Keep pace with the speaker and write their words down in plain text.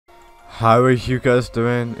How are you guys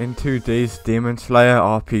doing? In today's Demon Slayer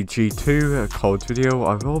RPG 2 code video,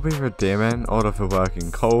 I will be redeeming all of the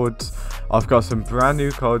working codes. I've got some brand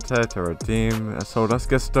new codes here to redeem, so let's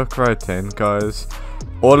get stuck right in, guys.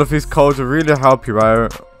 All of these codes will really help you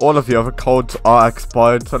out. All of the other codes are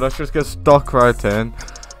expired, so let's just get stuck right in.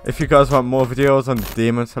 If you guys want more videos on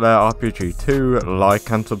Demon Slayer RPG 2,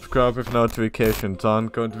 like and subscribe with notifications on.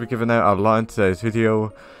 Going to be giving out a lot in today's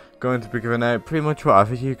video. Going to be giving out pretty much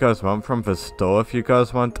whatever you guys want from the store. If you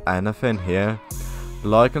guys want anything here,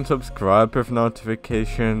 like and subscribe with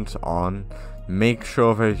notifications on. Make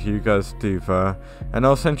sure that you guys do that, and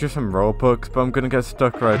I'll send you some ROBUX. But I'm gonna get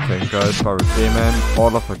stuck right in, guys, by redeeming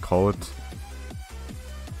all of the codes.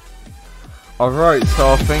 Alright, so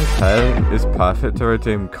I think here is perfect to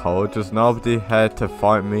redeem code. There's nobody here to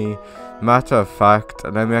fight me. Matter of fact,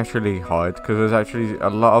 let me actually hide, because there's actually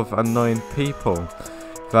a lot of annoying people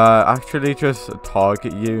that actually just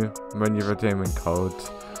target you when you're redeeming codes.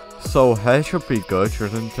 So here should be good,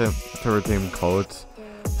 shouldn't it, to redeem codes.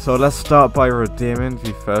 So let's start by redeeming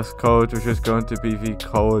the first code, which is going to be the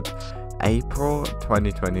code April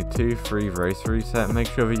 2022 free race reset. Make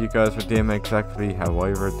sure that you guys redeem exactly how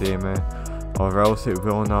I redeem it, or else it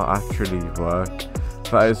will not actually work.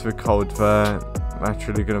 That is the code there. I'm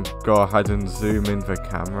actually going to go ahead and zoom in the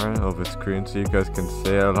camera or the screen so you guys can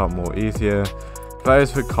see it a lot more easier. That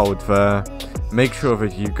is the code there. Make sure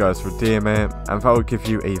that you guys redeem it, and that will give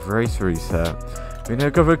you a race reset. We're going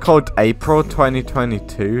to go with code April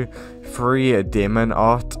 2022 free demon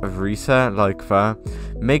art reset, like that.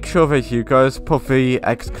 Make sure that you guys put the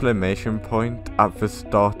exclamation point at the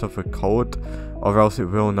start of the code, or else it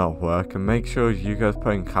will not work. And make sure you guys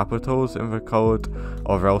put in capitals in the code,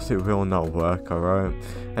 or else it will not work, alright?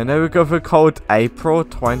 And then we go for code April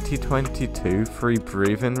 2022 free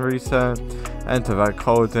breathing reset. Enter that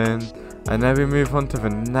code in, and then we move on to the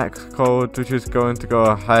next code, which is going to go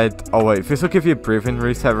ahead. Oh wait, this will give you a breathing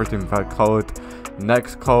reset. Redeem that code.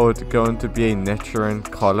 Next code going to be a nitrogen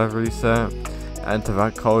color reset. Enter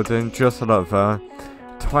that code in, just like that.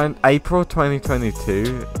 April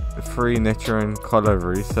 2022 free nitrogen color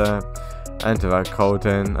reset. Enter that code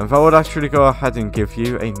in, and that would actually go ahead and give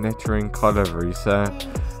you a nitrogen color reset.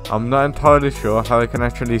 I'm not entirely sure how I can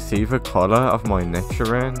actually see the color of my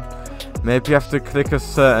nitrogen. Maybe you have to click a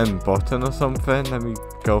certain button or something. Let me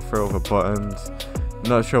go through all the buttons.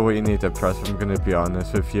 Not sure what you need to press, I'm going to be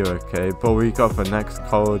honest with you, okay? But we got the next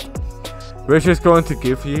code, which is going to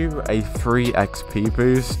give you a free XP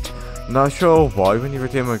boost. Not sure why when you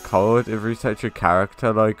redeem a code, it resets your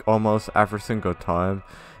character like almost every single time.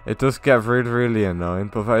 It does get really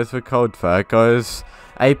annoying, but that is the code there, guys.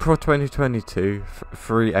 April 2022,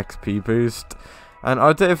 free XP boost. And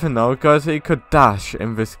I didn't even know, guys, that you could dash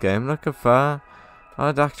in this game. Look at that. I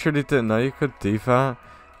actually didn't know you could do that.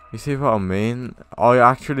 You see what I mean? I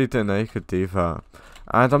actually didn't know you could do that.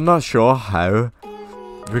 And I'm not sure how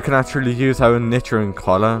we can actually use our nitrogen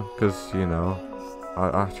color, because, you know, I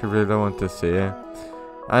actually really want to see it.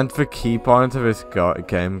 And the keybinds of this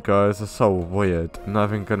game, guys, are so weird. I'm not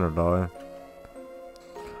even gonna lie.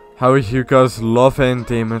 How are you guys loving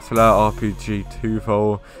Demon Slayer RPG 2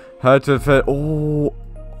 though? Heard of it? Oh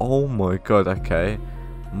my god, okay.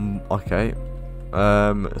 Okay.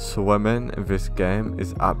 Swimming in this game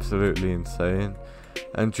is absolutely insane.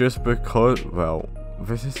 And just because, well,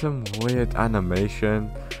 this is some weird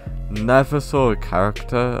animation. Never saw a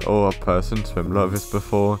character or a person swim like this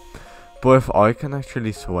before. But if I can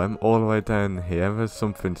actually swim all the way down here, there's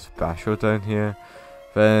something special down here,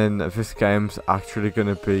 then this game's actually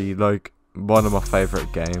gonna be like one of my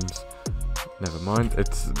favourite games. Never mind,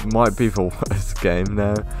 it might be the worst game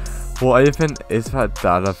now. What even is that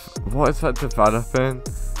developing?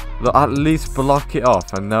 Look, at least block it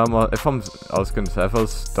off. And now I was gonna say, if I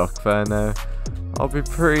was stuck there now, I'll be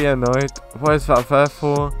pretty annoyed. What is that there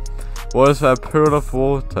for? What is that pool of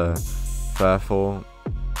water there for?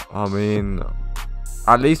 I mean,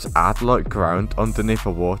 at least add like ground underneath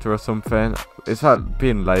the water or something. Is that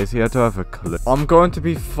being lazy? I don't have a clue. I'm going to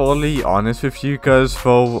be fully honest with you guys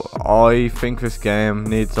though. I think this game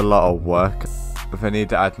needs a lot of work. They need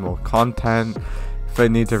to add more content. They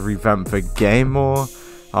need to revamp the game more.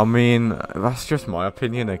 I mean, that's just my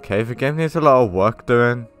opinion, okay? The game needs a lot of work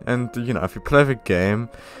doing. And, you know, if you play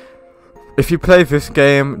this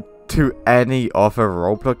game to any other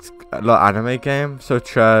Roblox anime game,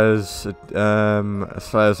 such as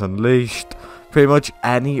Slayers Unleashed, pretty much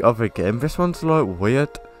any other game, this one's like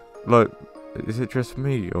weird. Like, is it just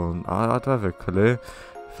me, or I don't have a clue.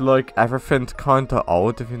 Like, everything's kinda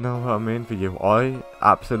old, if you know what I mean. The UI,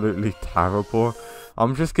 absolutely terrible.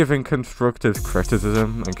 I'm just giving constructive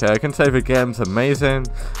criticism, okay? I can say the game's amazing,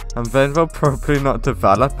 and then they'll probably not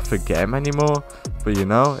develop the game anymore. But you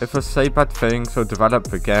know, if I say bad things or develop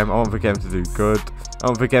the game, I want the game to do good. I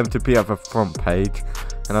want the game to be at the front page,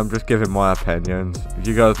 and I'm just giving my opinions.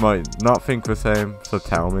 You guys might not think the same, so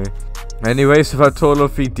tell me. Anyway, so that's all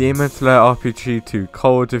of the Demon Slayer RPG 2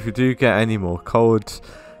 codes. If you do get any more codes,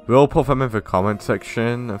 we'll put them in the comment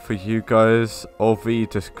section for you guys, or the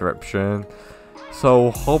description.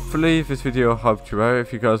 So hopefully this video helped you out.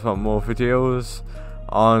 If you guys want more videos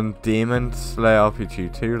on Demon Slayer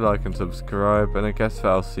RPG 2, like and subscribe, and I guess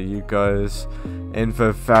I'll see you guys in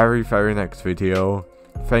the very next video.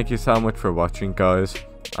 Thank you so much for watching, guys,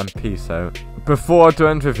 and peace out. Before I do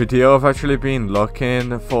end the video, I've actually been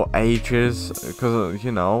looking for ages because,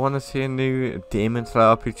 you know, I want to see a new Demon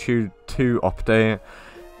Slayer RPG 2 update.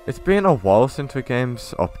 It's been a while since the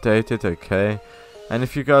game's updated, okay? And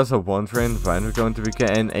if you guys are wondering when we're going to be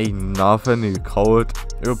getting another new code,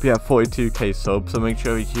 it will be at 42k subs, so make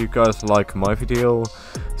sure you guys like my video,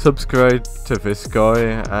 subscribe to this guy,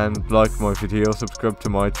 and like my video, subscribe to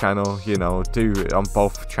my channel, you know, do it on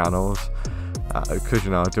both channels, because,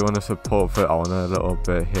 you know, I do want to support the owner a little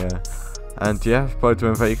bit here. And yeah, by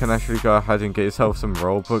doing that, you can actually go ahead and get yourself some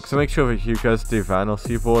Robux. So make sure that you guys do that, and I'll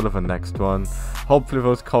see you all in the next one. Hopefully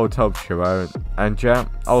those codes help you out. And yeah,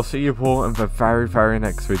 I'll see you all in the very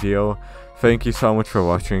next video. Thank you so much for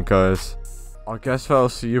watching, guys. I guess I'll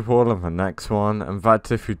see you all in the next one. And that's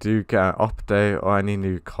if you do get an update or any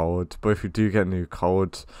new codes. But if you do get new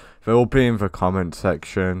codes, they will be in the comment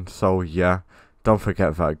section. So yeah, don't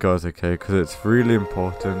forget that, guys, okay? Because it's really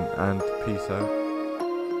important. And peace out.